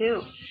us to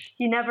do.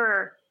 He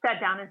never sat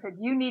down and said,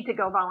 you need to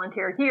go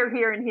volunteer here,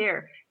 here, and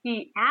here.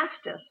 He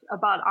asked us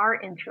about our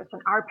interests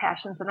and our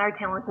passions and our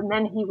talents, and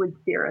then he would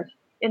steer us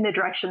in the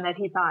direction that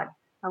he thought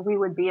we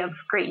would be of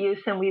great use,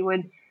 and we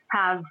would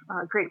have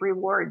great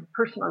reward,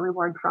 personal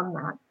reward from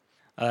that.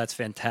 That's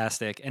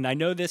fantastic. And I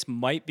know this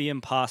might be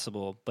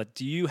impossible, but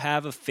do you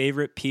have a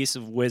favorite piece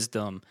of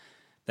wisdom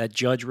that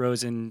Judge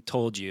Rosen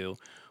told you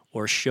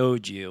or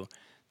showed you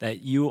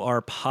that you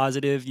are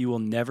positive you will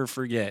never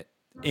forget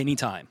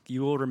anytime?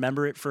 You will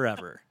remember it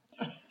forever.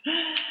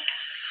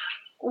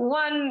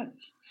 One,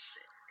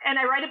 and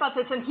I write about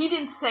this, and he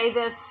didn't say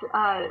this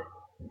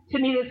to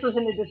me. This was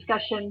in a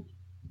discussion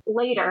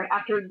later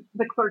after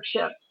the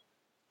clerkship.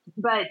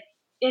 But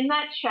in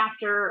that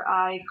chapter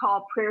I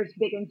call Prayers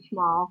Big and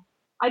Small,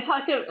 I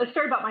talked a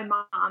story about my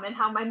mom and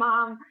how my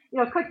mom,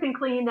 you know, cooked and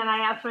cleaned. And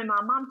I asked my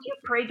mom, do you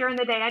pray during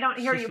the day? I don't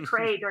hear you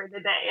pray during the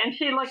day. And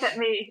she looked at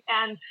me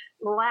and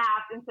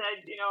laughed and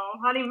said, you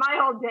know, honey, my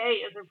whole day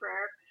is a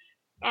prayer.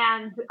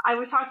 And I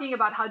was talking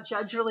about how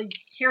Judge really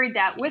carried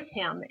that with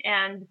him.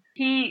 And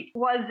he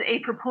was a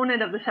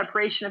proponent of the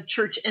separation of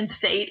church and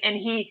state. And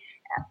he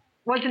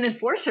was an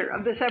enforcer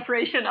of the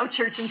separation of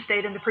church and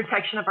state and the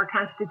protection of our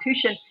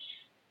Constitution.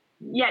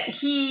 Yet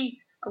he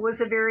was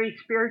a very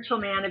spiritual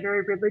man, a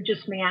very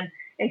religious man,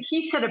 and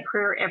he said a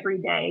prayer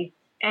every day,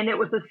 and it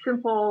was a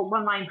simple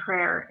one-line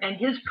prayer, and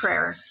his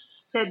prayer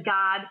said,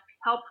 God,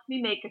 help me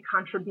make a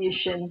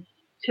contribution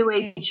to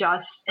a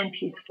just and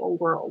peaceful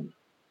world.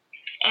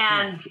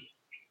 And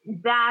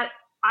that,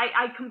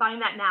 I combine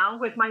that now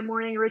with my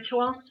morning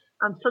ritual,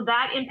 so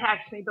that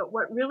impacts me, but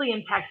what really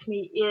impacts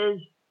me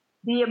is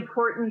the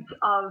importance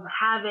of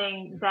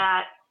having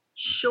that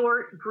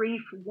short,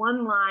 brief,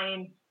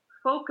 one-line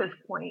focus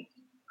point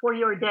for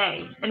your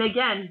day. And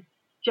again,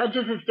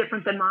 Judge's is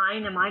different than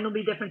mine, and mine will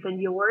be different than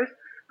yours.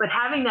 But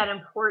having that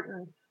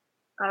importance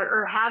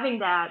or having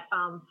that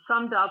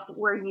summed up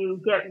where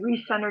you get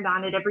recentered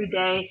on it every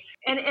day.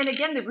 And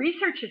again, the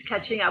research is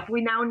catching up.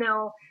 We now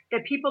know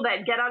that people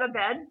that get out of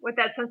bed with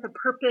that sense of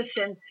purpose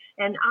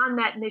and on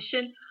that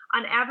mission,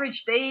 on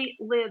average, they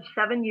live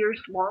 7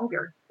 years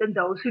longer than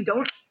those who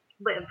don't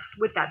live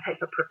with that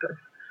type of purpose.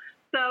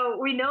 So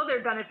we know there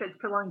are benefits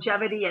to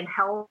longevity and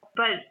health,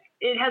 but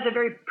it has a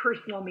very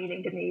personal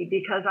meaning to me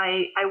because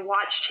I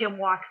watched him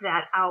walk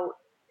that out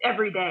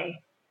every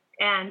day.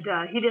 And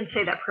he didn't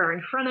say that prayer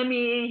in front of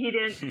me. He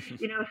didn't,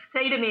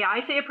 say to me, I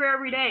say a prayer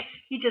every day.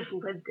 He just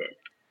lived it.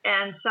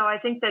 And so I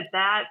think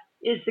that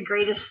is the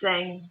greatest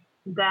thing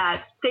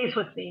that stays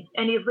with me.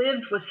 And he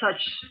lived with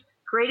such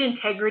great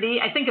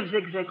integrity. I think of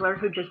Zig Ziglar,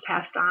 who just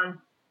passed on.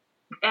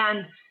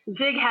 And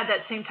Zig had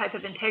that same type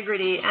of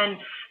integrity. And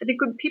I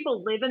think when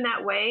people live in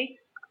that way,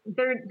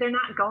 they're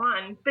not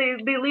gone.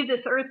 They leave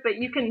this earth, but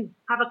you can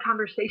have a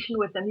conversation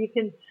with them. You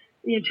can,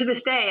 to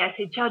this day, I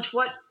say, Judge,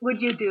 what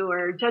would you do?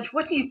 Or Judge,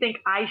 what do you think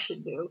I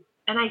should do?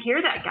 And I hear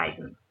that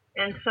guidance.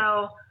 And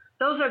so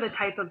those are the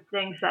type of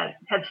things that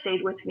have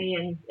stayed with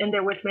me and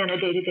they're with me on a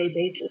day-to-day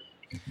basis.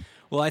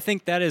 Well, I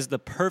think that is the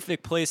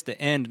perfect place to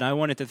end. And I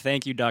wanted to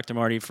thank you, Dr.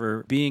 Marti,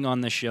 for being on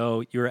the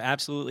show. You're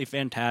absolutely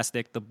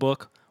fantastic. The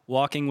book,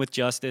 Walking with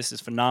Justice,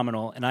 is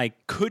phenomenal. And I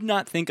could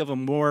not think of a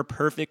more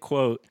perfect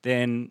quote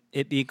than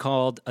it being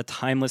called A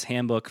Timeless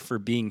Handbook for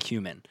Being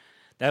Human.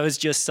 That was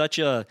just such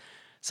a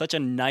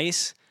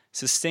nice,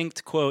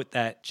 succinct quote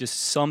that just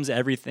sums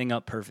everything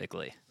up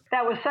perfectly.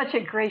 That was such a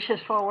gracious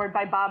foreword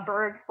by Bob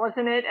Berg,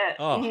 wasn't it?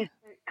 He's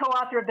the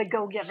co-author of The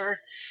Go-Giver.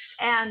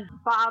 And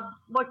Bob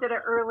looked at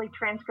an early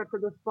transcript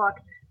of this book.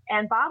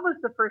 And Bob was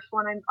the first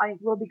one, and I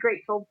will be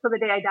grateful to the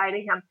day I die to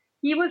him.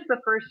 He was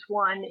the first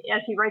one,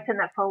 as he writes in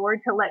that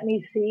foreword, to let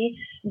me see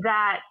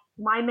that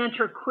my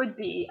mentor could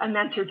be a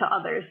mentor to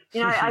others.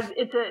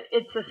 It's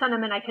a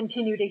sentiment I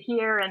continue to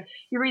hear. And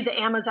you read the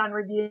Amazon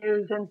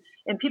reviews, and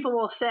people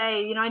will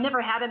say, I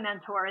never had a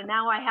mentor, and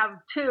now I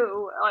have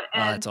two.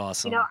 And, that's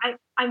awesome.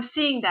 I'm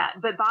seeing that.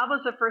 But Bob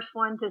was the first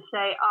one to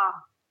say,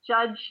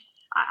 Judge,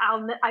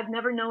 I've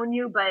never known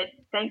you, but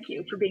thank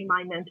you for being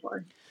my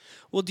mentor.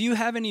 Well, do you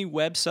have any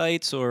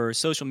websites or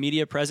social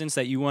media presence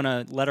that you want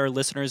to let our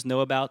listeners know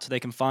about so they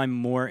can find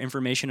more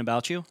information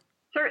about you?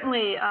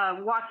 Certainly,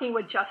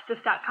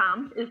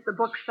 walkingwithjustice.com is the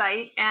book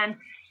site. And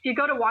if you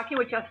go to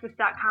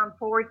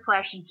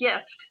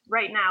walkingwithjustice.com/gift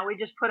right now, we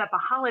just put up a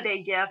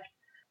holiday gift.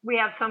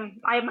 I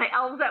have my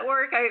elves at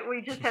work.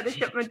 We just had a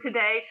shipment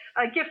today,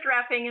 gift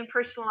wrapping and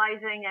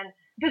personalizing. And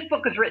this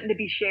book is written to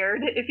be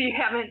shared. If you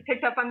haven't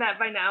picked up on that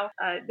by now,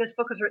 this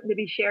book is written to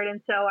be shared.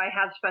 And so I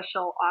have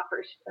special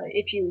offers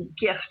if you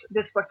gift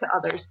this book to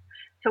others.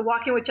 So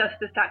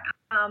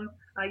walkingwithjustice.com,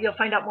 you'll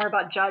find out more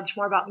about Judge,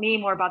 more about me,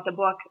 more about the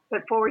book,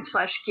 but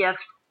 /gift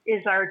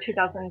is our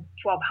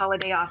 2012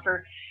 holiday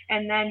offer.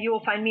 And then you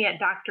will find me at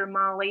Dr.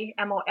 Mollie,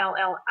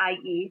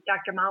 MOLLIE,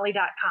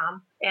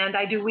 drmollie.com. And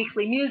I do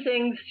weekly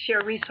musings,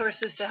 share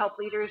resources to help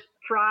leaders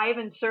thrive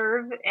and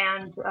serve.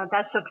 And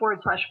that's the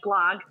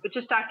 /blog, but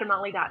just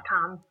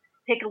drmollie.com.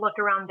 Take a look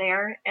around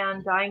there.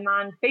 And I'm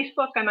on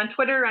Facebook, I'm on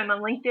Twitter, I'm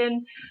on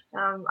LinkedIn,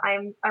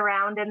 I'm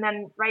around. And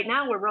then right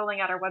now we're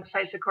rolling out our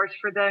websites, of course,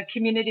 for the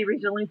Community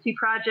Resiliency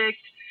Project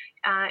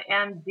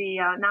and the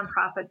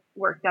nonprofit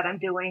work that I'm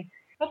doing.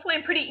 Hopefully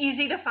I'm pretty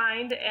easy to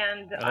find,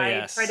 and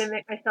I try to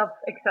make myself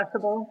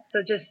accessible.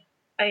 So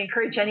I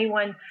encourage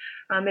anyone,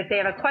 if they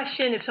have a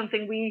question, if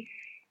something we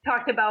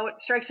talked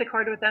about strikes a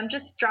chord with them,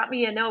 just drop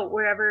me a note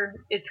wherever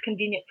it's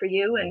convenient for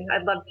you, and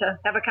I'd love to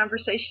have a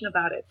conversation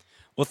about it.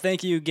 Well,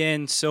 thank you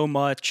again so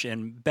much,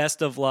 and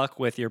best of luck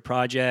with your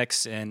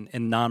projects and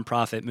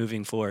nonprofit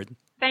moving forward.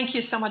 Thank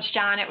you so much,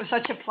 John. It was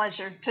such a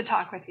pleasure to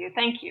talk with you.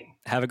 Thank you.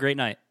 Have a great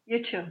night.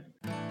 You too.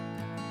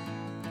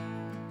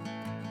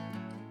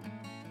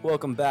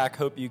 Welcome back.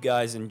 Hope you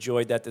guys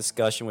enjoyed that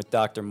discussion with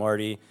Dr.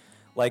 Marti.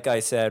 Like I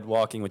said,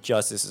 Walking with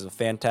Justice is a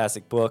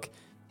fantastic book.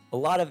 A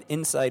lot of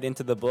insight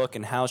into the book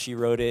and how she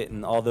wrote it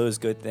and all those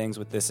good things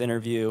with this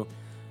interview.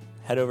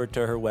 Head over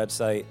to her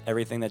website,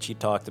 everything that she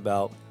talked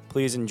about.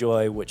 Please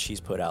enjoy what she's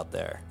put out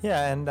there.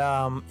 Yeah,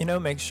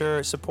 and make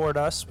sure support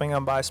us. Swing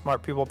on by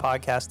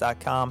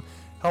smartpeoplepodcast.com.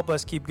 Help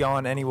us keep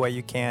going any way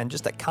you can.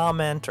 Just a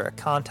comment or a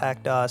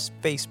contact us,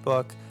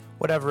 Facebook,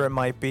 whatever it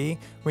might be.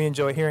 We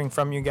enjoy hearing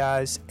from you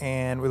guys,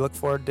 and we look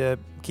forward to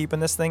keeping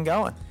this thing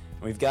going.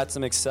 We've got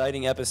some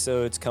exciting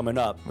episodes coming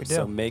up. We do.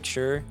 So make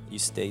sure you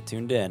stay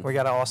tuned in. We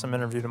got an awesome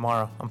interview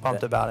tomorrow. I'm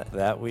pumped about it.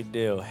 That we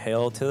do.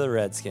 Hail to the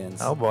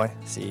Redskins. Oh, boy.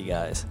 See you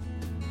guys.